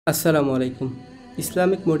Assalamu alaikum.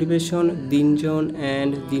 Islamic Motivation Dinjon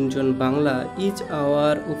and Dinjon Bangla is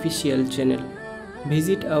our official channel.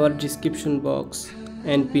 Visit our description box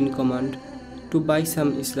and pin command to buy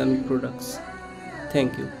some Islamic products.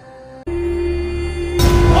 Thank you.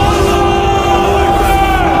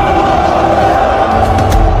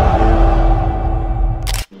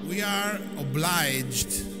 We are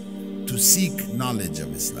obliged to seek knowledge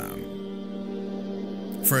of Islam,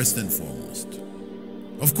 first and foremost.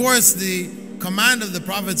 Of course, the command of the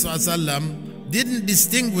Prophet ﷺ didn't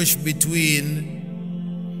distinguish between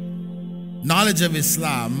knowledge of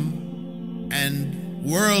Islam and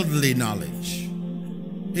worldly knowledge.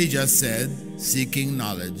 He just said seeking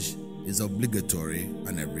knowledge is obligatory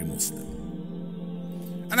on every Muslim.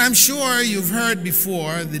 And I'm sure you've heard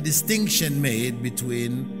before the distinction made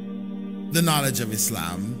between the knowledge of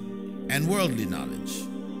Islam and worldly knowledge.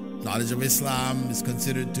 Knowledge of Islam is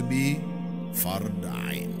considered to be Fard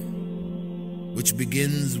Ain, which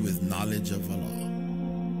begins with knowledge of Allah.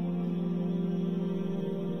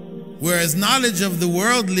 Whereas knowledge of the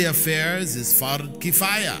worldly affairs is Fard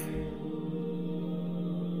Kifaya,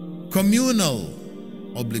 communal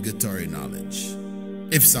obligatory knowledge.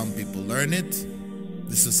 If some people learn it,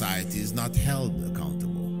 the society is not held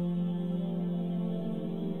accountable.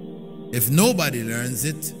 If nobody learns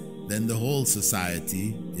it, then the whole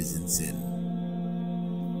society is in sin.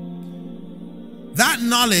 That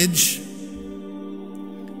knowledge,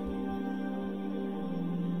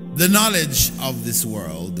 the knowledge of this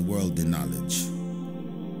world, the worldly knowledge,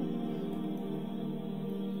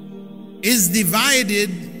 is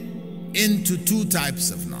divided into two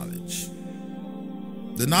types of knowledge.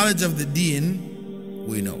 The knowledge of the deen,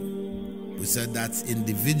 we know. We said that's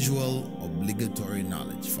individual obligatory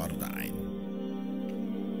knowledge, Fard Ain,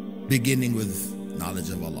 beginning with knowledge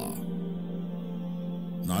of Allah,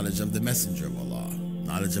 knowledge of the Messenger of Allah,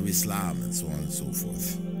 knowledge of Islam, and so on and so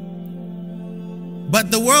forth.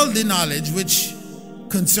 But the worldly knowledge which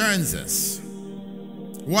concerns us,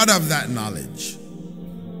 what of that knowledge?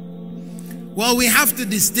 Well, we have to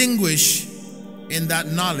distinguish in that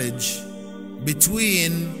knowledge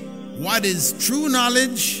between what is true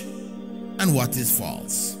knowledge and what is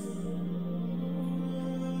false.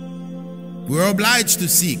 We're obliged to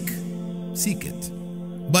seek it,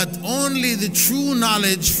 but only the true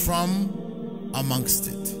knowledge from amongst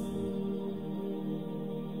it.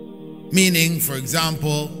 Meaning, for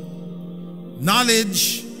example,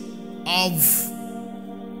 knowledge of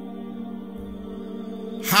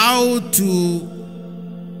how to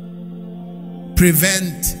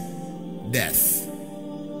prevent death.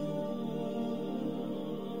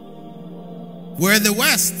 Where the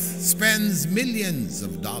West spends millions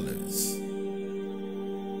of dollars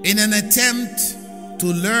in an attempt to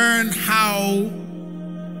learn how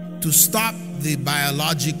to stop the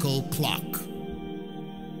biological clock.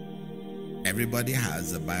 Everybody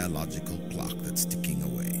has a biological clock that's ticking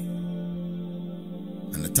away.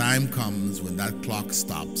 And the time comes when that clock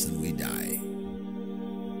stops and we die.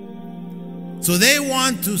 So they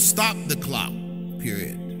want to stop the clock,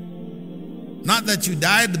 period. Not that you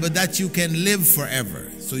died, but that you can live forever.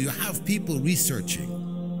 So you have people researching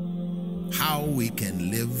how we can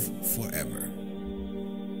live forever.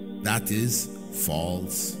 That is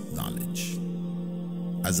false knowledge.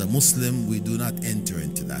 As a Muslim, we do not enter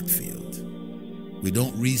into that field. We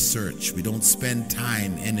don't research. We don't spend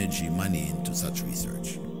time, energy, money into such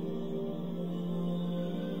research.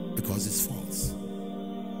 Because it's false.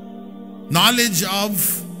 Knowledge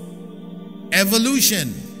of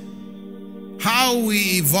evolution. How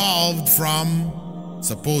we evolved from,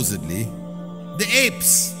 supposedly, the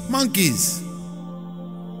apes, monkeys.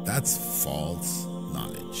 That's false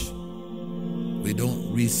knowledge. We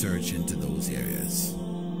don't research into those areas.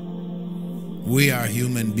 We are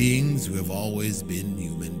human beings. We have always been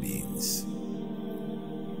human beings.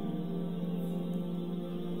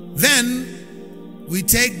 Then we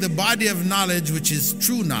take the body of knowledge, which is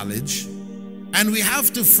true knowledge, and we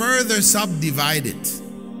have to further subdivide it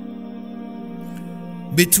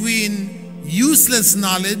between useless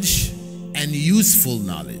knowledge and useful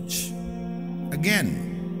knowledge.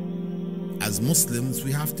 Again, as Muslims,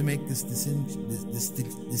 we have to make this distinction.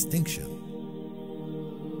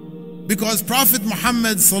 Because Prophet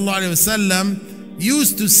Muhammad ﷺ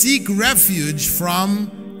used to seek refuge from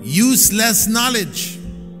useless knowledge.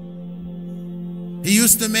 He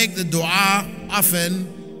used to make the dua often,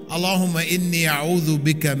 Allahumma inni a'udhu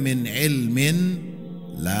bika min ilmin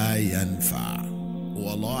la yanfa'. Oh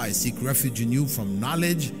Allah, I seek refuge in you from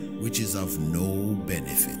knowledge which is of no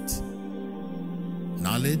benefit.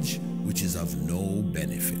 Knowledge which is of no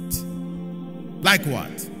benefit. Like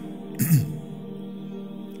what?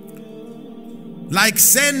 like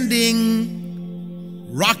sending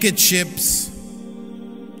rocket ships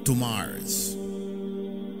to Mars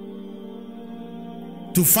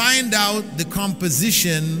to find out the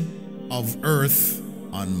composition of Earth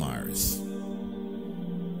on Mars.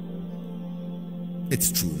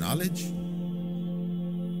 It's true knowledge,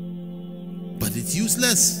 but it's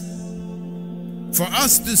useless. For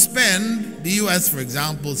us to spend, the US, for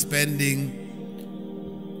example, spending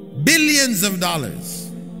billions of dollars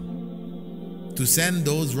to send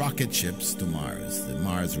those rocket ships to Mars, the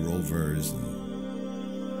Mars rovers, and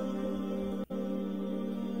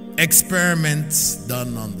experiments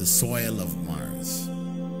done on the soil of Mars,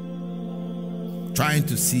 trying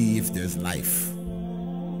to see if there's life.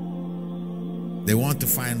 They want to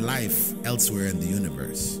find life elsewhere in the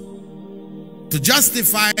universe to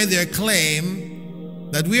justify their claim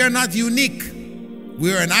that we are not unique.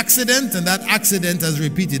 We are an accident, and that accident has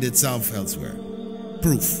repeated itself elsewhere.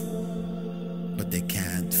 Proof. But they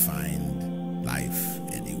can't find life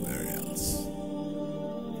anywhere else.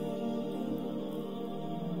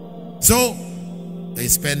 So they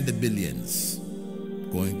spend the billions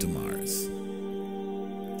going to Mars.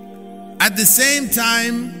 At the same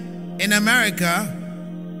time, in America,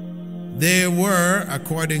 there were,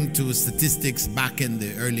 according to statistics back in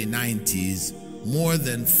the early 90s, more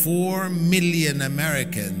than 4 million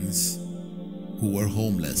Americans who were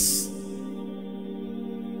homeless.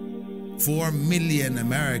 4 million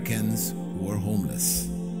Americans who were homeless.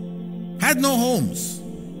 Had no homes.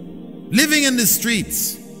 Living in the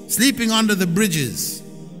streets, sleeping under the bridges.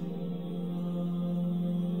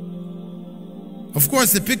 Of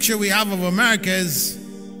course, the picture we have of America is,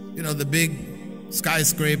 you know, the big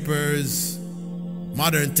skyscrapers,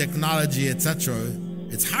 modern technology, etc.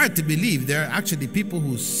 It's hard to believe there are actually people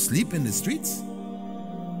who sleep in the streets,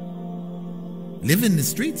 live in the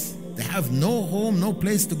streets. They have no home, no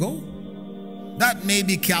place to go. That may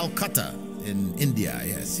be Calcutta in India.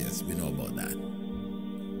 Yes, we know about that.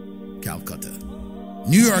 Calcutta.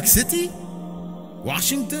 New York City,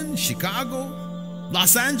 Washington, Chicago,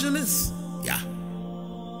 Los Angeles. Yeah.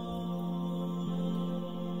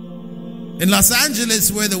 In Los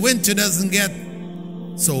Angeles, where the winter doesn't get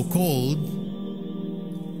so cold,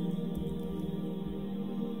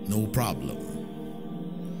 no problem.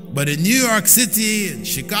 But in New York City and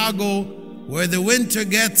Chicago, where the winter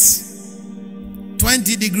gets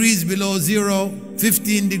 20 degrees below zero,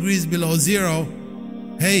 15 degrees below zero,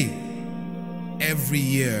 hey, every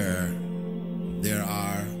year there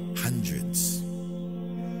are hundreds,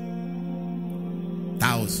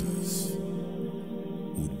 thousands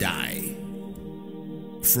who die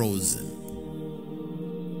frozen.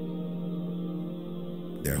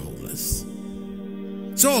 They're homeless.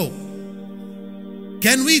 So,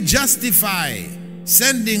 can we justify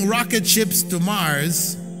sending rocket ships to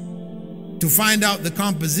Mars to find out the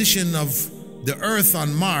composition of the Earth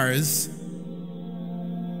on Mars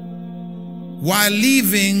while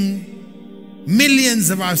leaving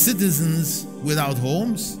millions of our citizens without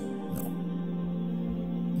homes?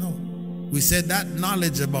 No. We said that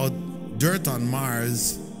knowledge about dirt on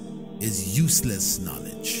Mars is useless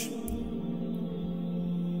knowledge.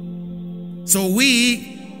 So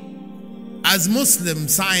we, as Muslim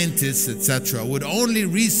scientists, etc., would only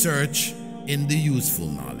research in the useful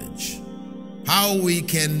knowledge. How we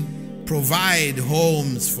can provide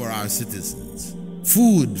homes for our citizens,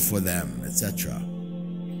 food for them, etc.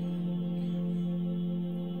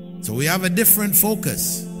 So we have a different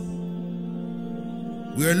focus.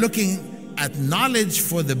 We are looking at knowledge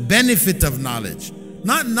for the benefit of knowledge,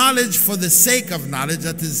 not knowledge for the sake of knowledge.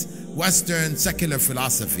 That is Western secular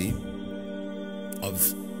philosophy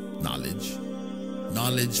of knowledge.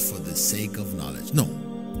 Knowledge for the sake of knowledge. No.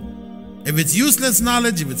 If it's useless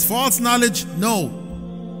knowledge, if it's false knowledge, no.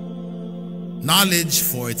 Knowledge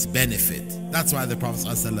for its benefit. That's why the Prophet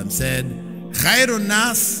ﷺ said, Khairun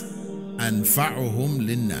nas anfa'uhum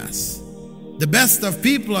linnas. The best of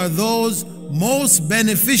people are those most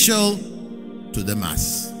beneficial to the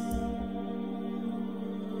mass.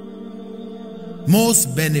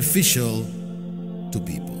 Most beneficial to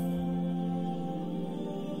people.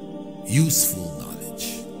 Useful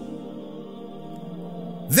knowledge.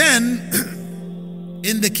 Then,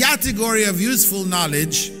 in the category of useful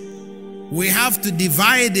knowledge, we have to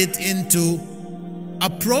divide it into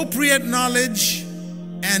appropriate knowledge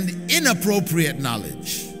and inappropriate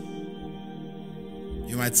knowledge.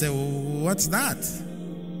 You might say, well, what's that?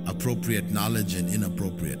 Appropriate knowledge and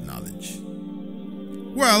inappropriate knowledge.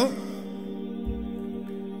 Well,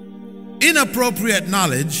 inappropriate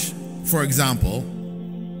knowledge, for example,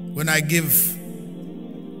 when I give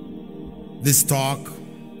this talk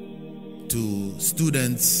to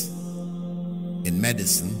students in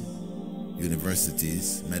medicine,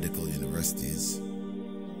 universities, medical universities.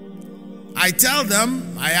 I tell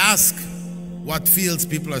them, I ask what fields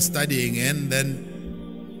people are studying in, then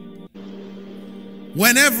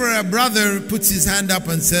whenever a brother puts his hand up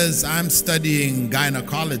and says, I'm studying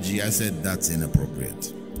gynecology, I said, that's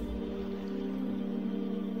inappropriate.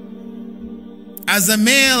 As a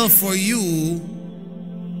male, for you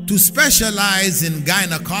to specialize in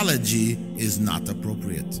gynecology is not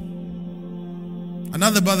appropriate.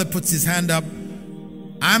 Another brother puts his hand up,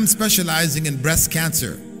 I'm specializing in breast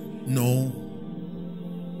cancer. No,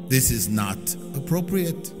 this is not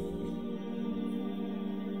appropriate.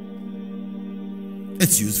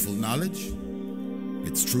 It's useful knowledge.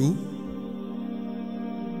 It's true.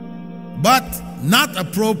 But not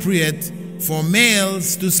appropriate for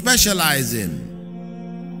males to specialize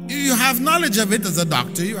in. You have knowledge of it as a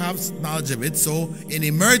doctor. You have knowledge of it. So in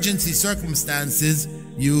emergency circumstances,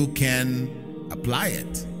 you can apply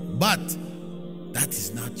it. But that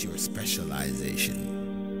is not your specialization.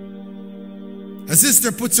 A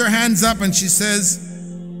sister puts her hands up and she says,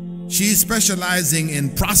 she's specializing in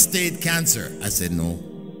prostate cancer. I said, no,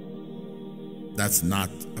 that's not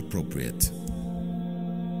appropriate.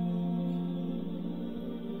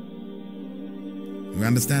 You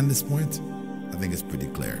understand this point? I think it's pretty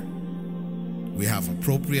clear. We have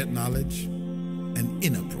appropriate knowledge and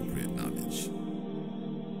inappropriate knowledge.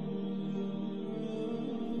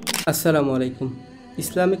 Assalamu alaikum.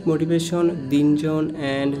 Islamic Motivation Dinjon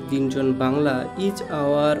and Dinjon Bangla is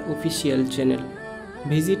our official channel.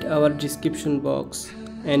 Visit our description box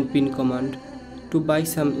and pin command to buy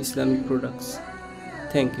some Islamic products.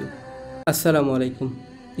 Thank you. Assalamu alaikum.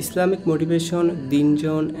 Islamic Motivation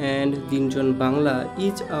Dinjon and Dinjon Bangla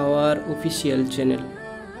is our official channel.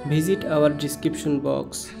 Visit our description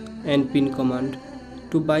box and pin command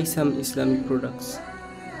to buy some Islamic products.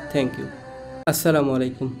 Thank you. Assalamu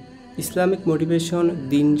alaikum. Islamic Motivation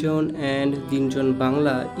Dinjon and Dinjon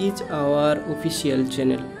Bangla is our official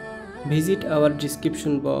channel. Visit our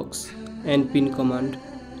description box and pin command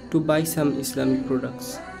to buy some Islamic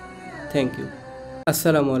products. Thank you.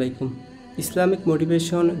 Assalamu alaikum. Islamic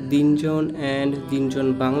Motivation Dinjon and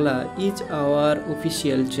Dinjon Bangla is our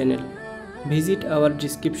official channel. Visit our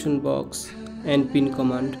description box and pin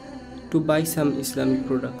command to buy some Islamic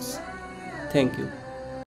products. Thank you.